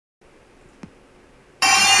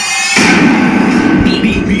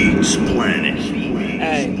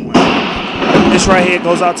right here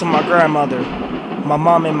goes out to my grandmother, my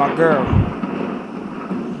mom, and my girl.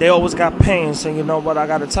 They always got pain, so you know what? I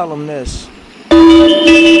gotta tell them this.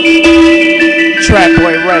 Trap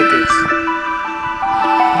Boy Records.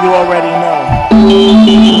 You already know.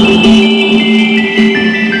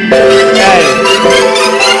 Hey,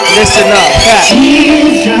 listen up, Pat.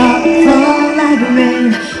 Tears drop, fall like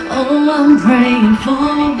rain. Oh, I'm praying for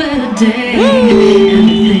a better day.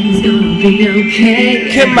 Everything's gonna be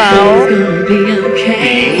okay. Come on. Everything's gonna be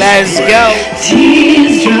okay. Let's go.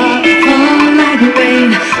 Tears drop, fall like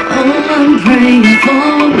rain. Oh, I'm praying for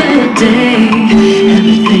a better day.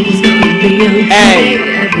 Everything's gonna be okay. Hey,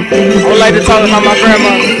 I would like to talk about my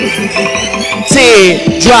grandmother.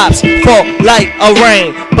 Teardrops fall like a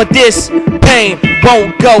rain, but this pain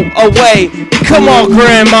won't go away. Come on,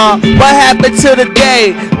 Grandma, what happened to the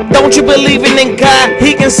day? Don't you believe in God?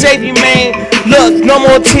 He can save you, man. Look, no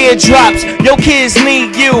more teardrops. Your kids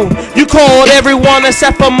need you. You called everyone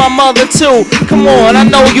except for my mother too. Come on, I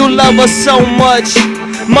know you love her so much.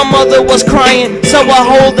 My mother was crying, so I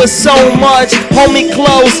hold her so much. Hold me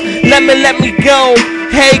close, let me go.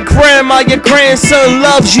 Hey grandma, your grandson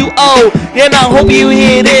loves you, oh. And I hope you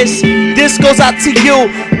hear this. This goes out to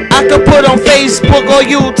you. I could put on Facebook or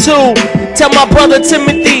YouTube. Tell my brother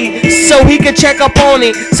Timothy so he can check up on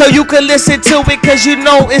it, so you can listen to it, cause you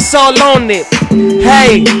know it's all on it.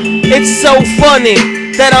 Hey, it's so funny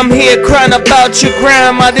that I'm here crying about your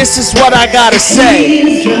grandma. This is what I gotta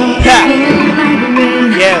say. Ha.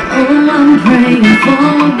 Yeah. Oh, I'm praying for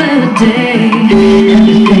a better day.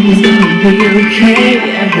 Everything's gonna be okay.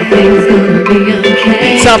 Everything's gonna be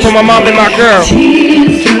okay. Time for my mom and my girl.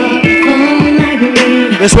 Tears drop, fall like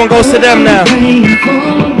rain. This one goes to them now. Praying for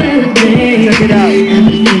a better day. Check it out.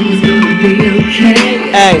 Everything's gonna be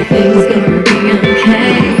okay. Hey. Everything's gonna be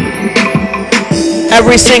okay.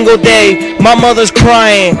 Every single day, my mother's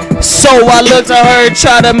crying, so I look to her,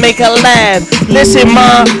 try to make her laugh. Listen,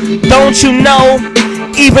 Ma, don't you know?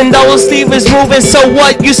 Even though Steve is moving, so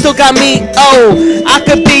what? You still got me? Oh, I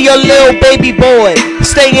could be your little baby boy,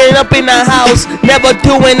 staying up in the house, never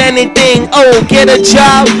doing anything. Oh, get a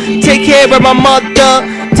job, take care of my mother,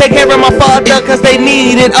 take care of my father, cause they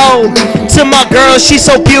need it. Oh, to my girl, she's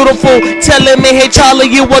so beautiful, telling me, hey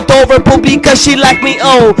Charlie, you adorable, because she like me.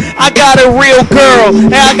 Oh, I got a real girl,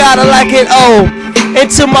 and I gotta like it. Oh, and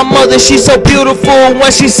to my mother, she's so beautiful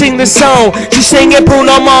when she sing the song. She sing it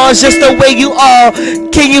Bruno Mars, just the way you are.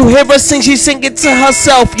 Can you hear her sing? She sing it to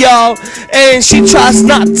herself, y'all. And she tries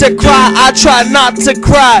not to cry, I try not to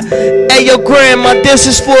cry. Hey, your grandma, this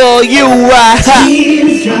is for you, right?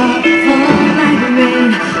 Tears drop, fall like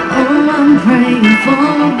rain. Oh, I'm praying for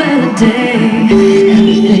a better day.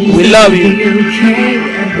 We love you.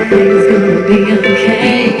 Everything's gonna be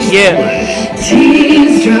okay. Yeah.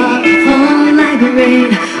 Tears drop.